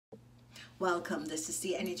Welcome. This is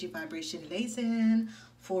the energy vibration Lezing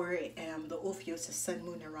voor de OPHIUCHUS Sun,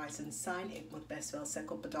 Moon en Rising sign. Ik moet best wel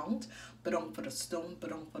zeggen bedankt. Bedankt voor de steun,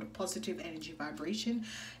 bedankt voor de positive energy vibration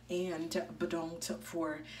en bedankt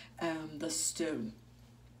voor de steun.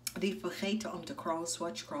 Niet vergeten om te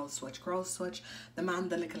crosswatch. De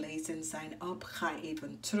maandelijke lezingen zijn op. Ga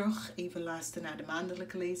even terug, even luisteren naar de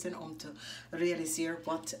maandelijke lezing om te realiseren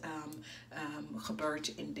wat gebeurt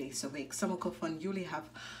in deze week. Sommige van jullie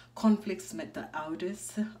hebben conflicts met de ouders,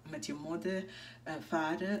 met je moeder,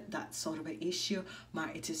 vader, dat soort of issue.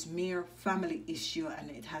 Maar het is meer family issue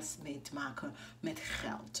en het heeft mee te maken met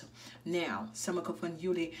geld. Nou, sommige van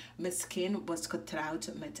jullie misschien was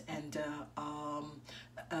getrouwd met een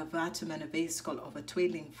waterman, een weeskal of een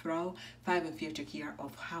tweelingvrouw, 45 jaar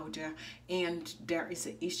of ouder. En er is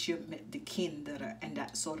een issue met de kinderen en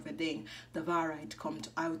dat soort van ding. De waarheid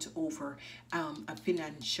komt uit over een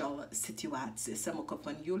financiële situatie. Sommige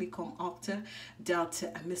van jullie komen achter dat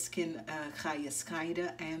misschien ga je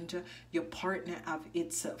scheiden en je partner heeft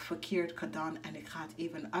iets verkeerd gedaan en het gaat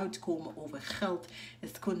even uitkomen over geld.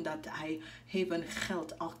 Het kan dat hij even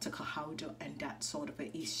geld achtergehouden en dat soort van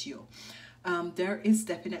issue. There is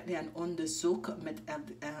definitely een onderzoek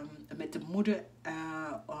met de moeder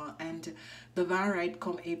en de waarheid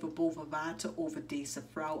komt even boven water over deze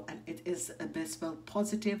vrouw en het is best wel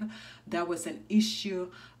positief. There was an issue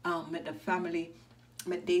met de family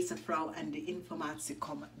met deze vrouw en de informatie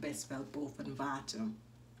komt best wel boven water.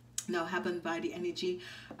 Nou hebben wij de energie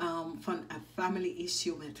van een family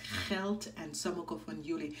issue met geld en sommige van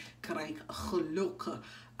jullie krijgen geluk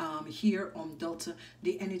hier omdat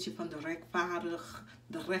de energie van de rechtvaardig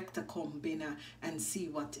rechter komt binnen en zie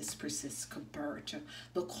wat is precies gebeurd.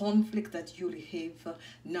 De conflict dat jullie hebben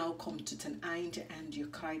nou komt tot een einde en je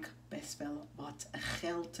krijgt best wel wat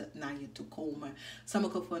geld naar je toe komen.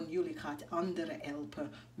 Sommige van jullie gaat anderen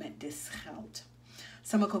helpen met dit geld.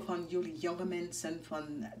 Sommige van jullie jonge mensen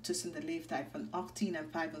van tussen de leeftijd van 18 en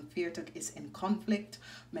 45 is in conflict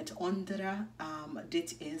met anderen.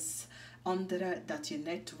 Dit is anderen dat je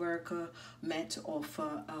netwerken met of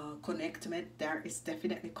connect met. There is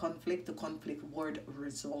definitely conflict. The conflict wordt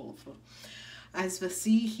resolved. As we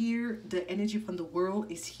see here, the energy van de world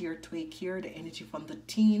is here 2 keer. De energy van de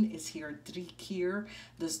 10 is hier 3 keer.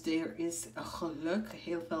 Dus er is geluk,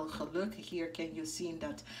 heel veel geluk. Hier kan je zien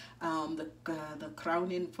dat de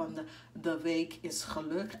crowning van de week is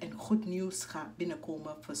geluk. En goed nieuws gaat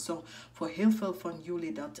binnenkomen voor heel veel van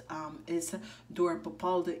jullie. Dat is door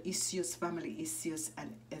bepaalde issues, family issues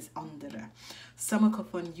en is andere. Sommige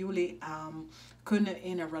van jullie kunnen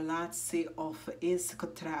in een relatie of is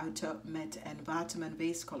getrouwd met een waterman,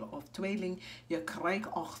 weeskal of tweeling. Je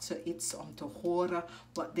krijgt achter iets om te horen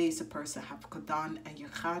wat deze persoon heeft gedaan. En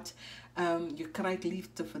je krijgt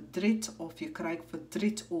liefde verdriet of je krijgt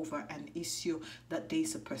verdriet over een issue dat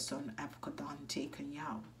deze persoon heeft gedaan tegen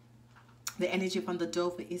jou. De energie van de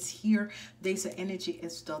dove is hier. Deze energie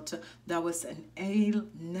is dat was een heel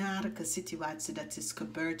nare situatie dat is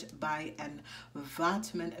gebeurd bij een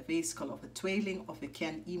waterman, een weeskal of een tweeling. Of je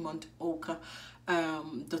kent iemand ook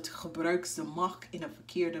dat gebruikt de macht in een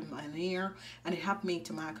verkeerde manier. En het heeft mee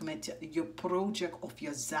te maken met je project of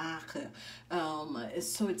je zaken.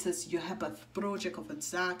 So it says je hebt een project of een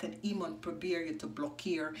zaak en iemand probeert je te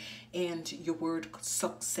blokkeren. En je wordt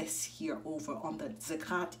succes hierover. Omdat ze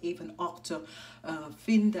gaat even achter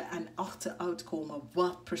vinden en achteruit komen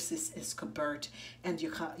wat precies is gebeurd. En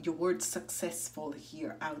je wordt succesvol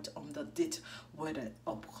hieruit omdat dit wordt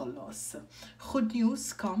opgelost. Goed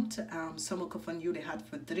nieuws komt. Sommige van jullie had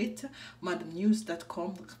verdriet, maar de nieuws dat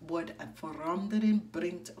komt wordt een verandering,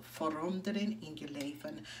 brengt verandering in je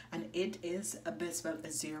leven. En het is best wel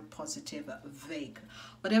een zeer positieve week.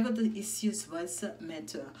 Whatever the issues was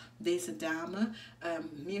met deze dame,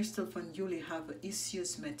 meestal van jullie hebben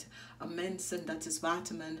issues met mensen, dat is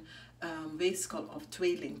waterman, weeskal of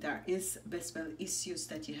tweeling. Daar is best wel issues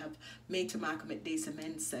dat je hebt mee te maken met deze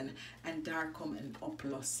mensen. En daar komt een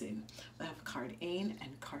oplossing. We hebben kaart 1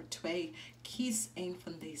 en kaart 2. Kies een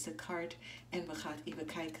van deze kaart. En we gaan even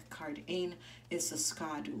kijken. Kaart 1 is de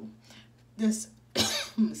schaduw. Dus,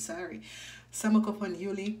 sorry. Sommige van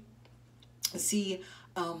jullie zie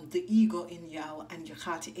de ego in jou. En je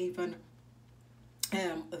gaat even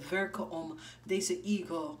werken om deze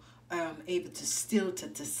ego even te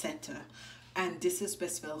stilte te zetten. En dit is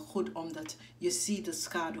best wel goed omdat je ziet de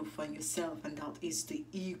schaduw van jezelf en dat is de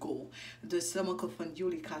ego. Dus sommige van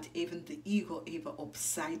jullie gaat even de ego even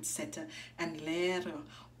opzij zetten en leren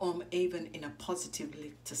om even in een positive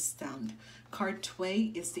licht te staan. Kaart 2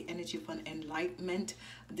 is de energie van enlightenment.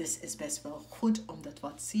 Dit is best wel goed, omdat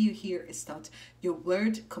wat zie je hier is dat je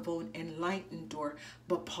wordt gewoon enlightened door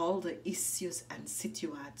bepaalde issues en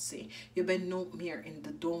situatie. Je bent nooit meer in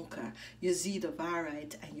de donker. Je ziet de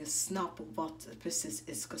waarheid en je snapt wat precies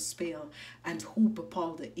is gespeeld en hoe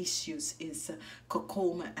bepaalde issues is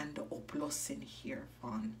gekomen en de oplossing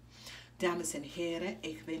hiervan. Dames en heren,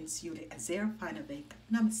 ik wens jullie een zeer fijne week.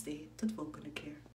 Namaste, tot de volgende keer.